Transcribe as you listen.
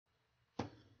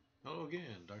Hello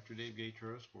again, Dr. Dave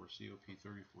Gatros for COP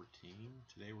 3014.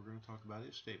 Today we're going to talk about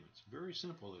if statements, very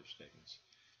simple if statements.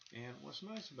 And what's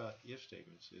nice about if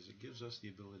statements is it gives us the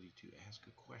ability to ask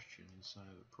a question inside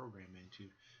of the program and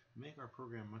to make our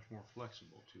program much more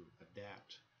flexible to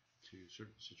adapt to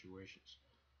certain situations.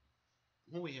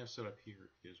 What we have set up here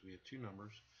is we have two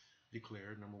numbers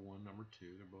declared, number 1, number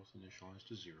 2. They're both initialized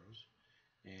to zeros.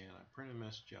 And I print a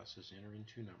message out that says enter in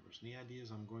two numbers. And the idea is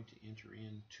I'm going to enter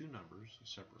in two numbers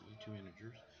separately, two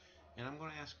integers, and I'm going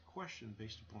to ask a question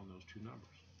based upon those two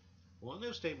numbers. Well, an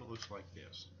if statement looks like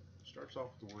this. It starts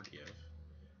off with the word if,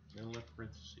 then left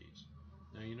parentheses.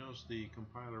 Now you notice the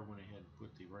compiler went ahead and put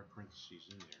the right parentheses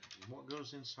in there. And what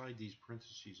goes inside these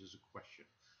parentheses is a question.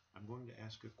 I'm going to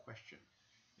ask a question.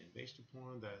 And based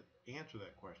upon that, answer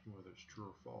that question, whether it's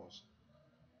true or false,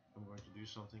 I'm going to do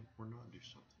something or not do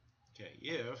something. Okay,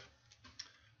 if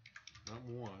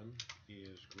number 1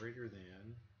 is greater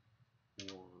than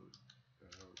or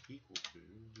equal to,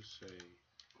 just say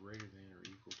greater than or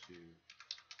equal to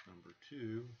number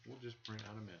 2, we'll just print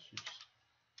out a message,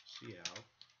 cout,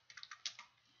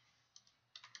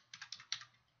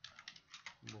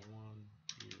 number 1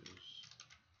 is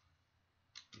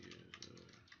greater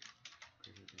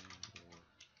than or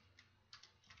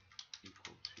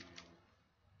equal to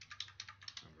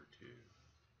number 2.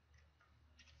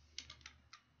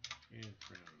 And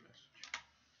print out a message.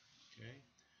 Okay,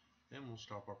 then we'll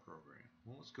stop our program.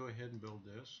 Well, let's go ahead and build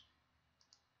this.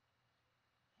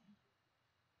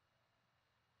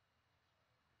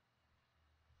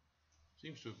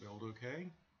 Seems to have built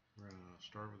okay. We're going to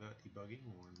start without debugging.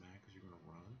 We'll run Mac because you're going to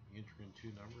run. Enter in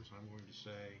two numbers. I'm going to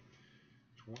say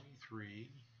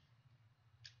 23,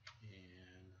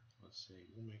 and let's see,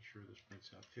 we'll make sure this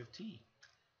prints out 15.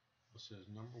 It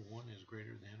says number 1 is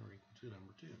greater than or equal to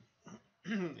number 2.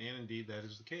 And indeed that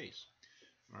is the case.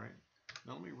 Alright,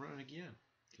 now let me run it again.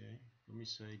 Okay, let me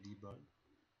say debug.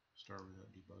 Start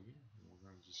without debugging. And we're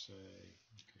going to say,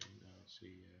 okay, now let's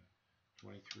see,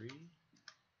 23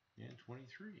 and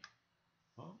 23.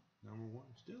 Well, number 1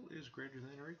 still is greater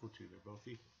than or equal to. They're both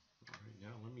equal. Alright,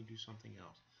 now let me do something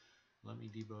else. Let me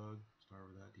debug. Start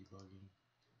without debugging.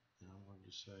 And I'm going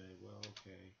to say, well,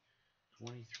 okay,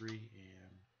 23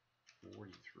 and 43.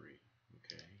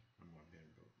 Okay, I'm going to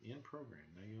go in program.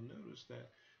 Now you'll notice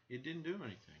that it didn't do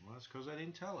anything. Well, that's because I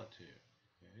didn't tell it to.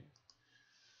 Okay.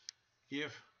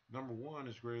 If number 1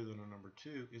 is greater than a number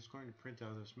 2, it's going to print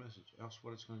out this message. Else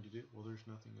what it's going to do? Well, there's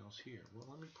nothing else here. Well,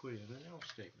 let me put in an else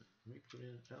statement. Let me put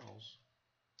in else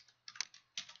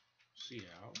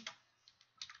cout.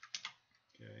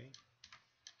 Okay.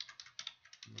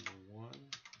 Number 1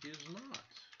 is not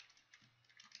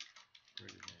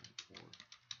greater than or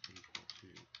equal to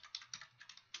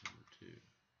number 2.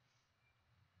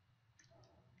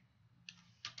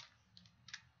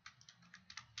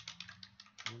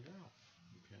 No doubt.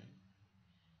 Okay.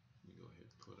 Let me go ahead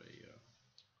and put a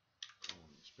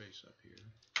colon space up here.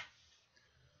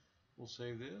 We'll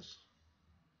save this.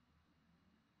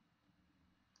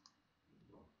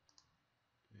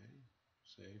 Okay.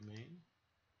 Save main.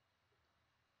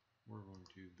 We're going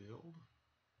to build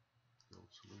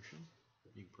solution.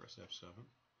 You can press F7.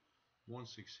 1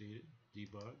 succeeded.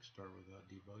 Debug. Start without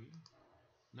debugging.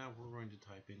 Now we're going to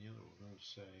type in the other. We're going to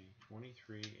say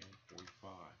 23 and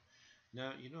 45.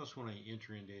 Now you notice when I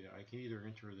enter in data, I can either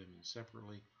enter them in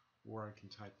separately or I can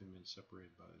type them in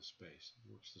separated by the space. It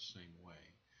works the same way.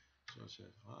 So it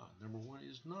says, number 1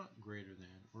 is not greater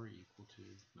than or equal to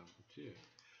number 2.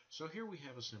 So here we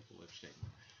have a simple if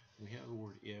statement. We have the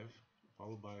word if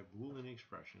followed by a Boolean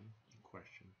expression, a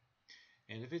question.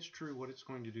 And if it's true, what it's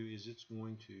going to do is it's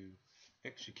going to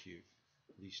execute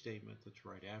the statement that's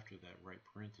right after that right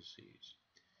parentheses.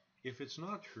 If it's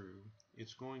not true,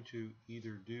 it's going to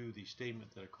either do the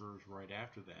statement that occurs right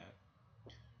after that,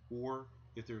 or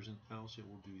if there's an else, it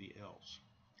will do the else.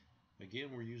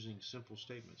 Again, we're using simple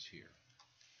statements here.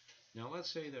 Now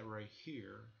let's say that right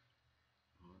here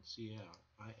on cout,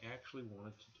 I actually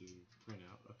wanted to print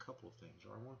out a couple of things,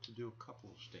 or I want to do a couple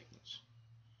of statements.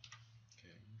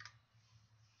 Okay,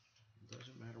 it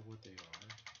doesn't matter what they are.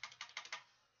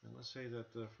 And let's say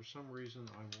that for some reason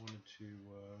I wanted to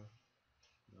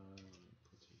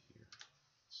put it here.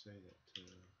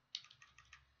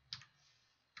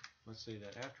 Let's say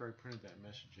that after I printed that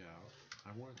message out,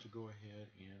 I wanted to go ahead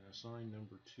and assign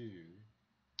number 2.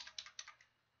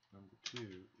 Number 2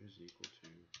 is equal to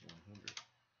 100.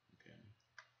 Okay.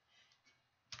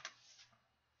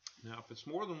 Now, if it's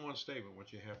more than one statement,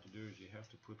 what you have to do is you have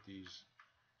to put these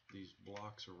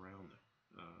blocks around them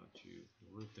to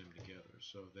root them together,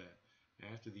 so that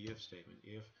after the if statement,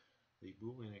 if the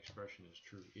Boolean expression is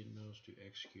true, it knows to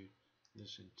execute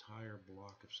this entire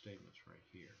block of statements right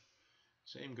here.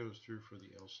 Same goes through for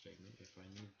the else statement. If I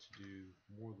need to do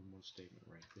more than one statement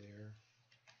right there,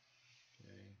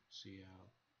 okay, see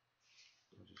out,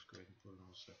 I'll just go ahead and put it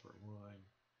on a separate line.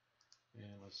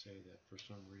 And let's say that for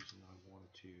some reason I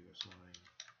wanted to assign,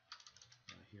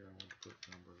 here I want to put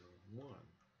number 1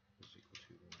 is equal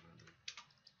to 100.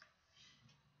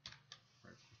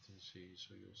 Right parentheses,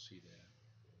 so you'll see that.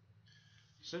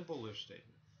 Simple if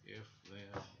statement, if,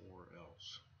 then, or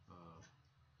else.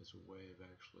 It's a way of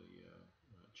actually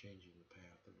changing the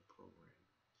path of a program.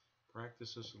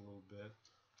 Practice this a little bit.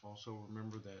 Also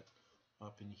remember that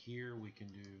up in here we can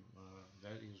do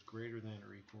that is greater than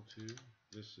or equal to.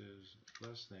 This is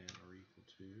less than or equal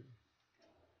to.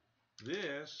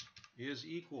 This is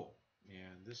equal,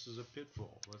 and this is a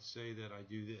pitfall. Let's say that I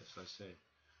do this. I say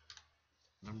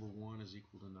number 1 is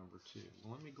equal to number 2.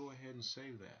 Well, let me go ahead and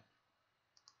save that.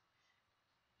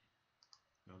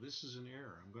 Now this is an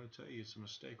error. I'm going to tell you it's a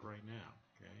mistake right now.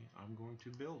 Okay, I'm going to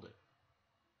build it.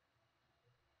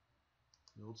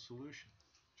 Build solution.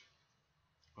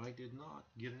 I did not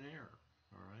get an error.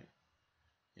 All right,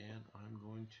 and I'm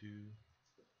going to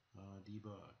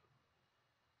debug.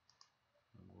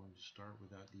 I'm going to start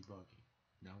without debugging.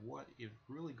 Now what it's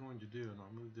really going to do, and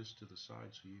I'll move this to the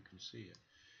side so you can see it,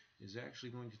 is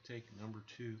actually going to take number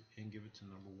 2 and give it to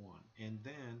number 1, and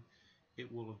then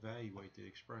it will evaluate the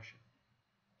expression.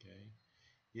 Okay,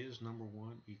 is number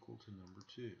 1 equal to number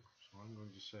 2? So I'm going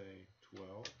to say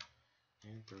 12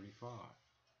 and 35.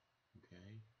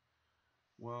 Okay,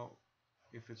 well,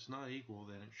 if it's not equal,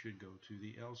 then it should go to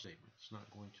the else statement. It's not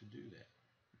going to do that.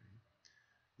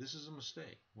 This is a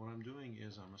mistake. What I'm doing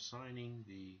is I'm assigning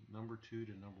the number 2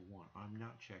 to number 1. I'm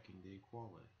not checking the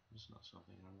equality. It's not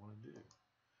something I want to do.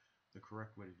 The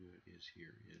correct way to do it is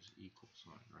here, is equal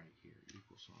sign, right here,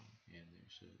 equal sign. And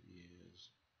there's a is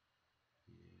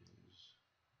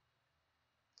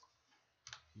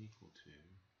equal to,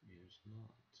 is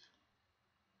not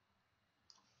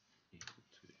equal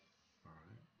to.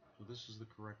 Alright, so this is the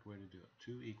correct way to do it.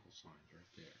 2 equal signs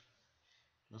right there.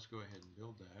 Let's go ahead and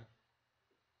build that.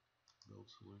 Build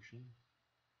solution.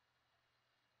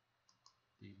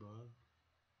 Debug.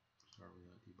 Start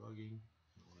without debugging.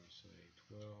 And when I say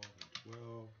 12 and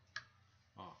 12,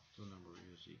 the number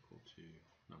is equal to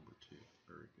number 2.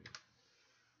 Very good.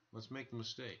 Let's make the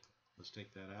mistake. Let's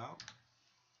take that out.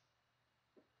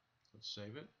 Let's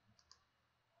save it.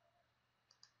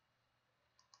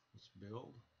 Let's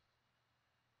build.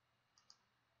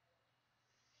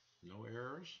 No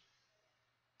errors.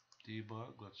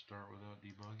 Debug. Let's start without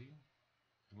debugging.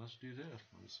 And let's do this.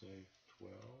 Let's say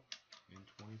 12 and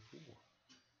 24.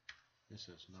 It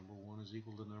says number 1 is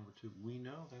equal to number 2. We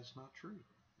know that's not true.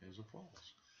 It's a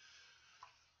false.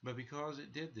 But because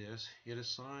it did this, it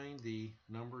assigned the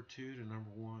number 2 to number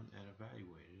 1 and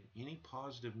evaluated it. Any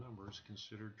positive number is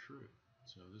considered true.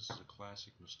 So this is a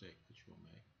classic mistake that you'll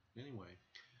make. Anyway,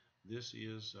 this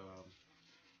is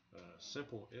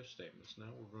simple if statements.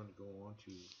 Now we're going to go on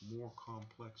to more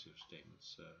complex if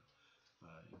statements,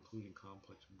 including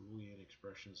complex Boolean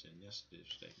expressions and nested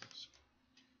if statements.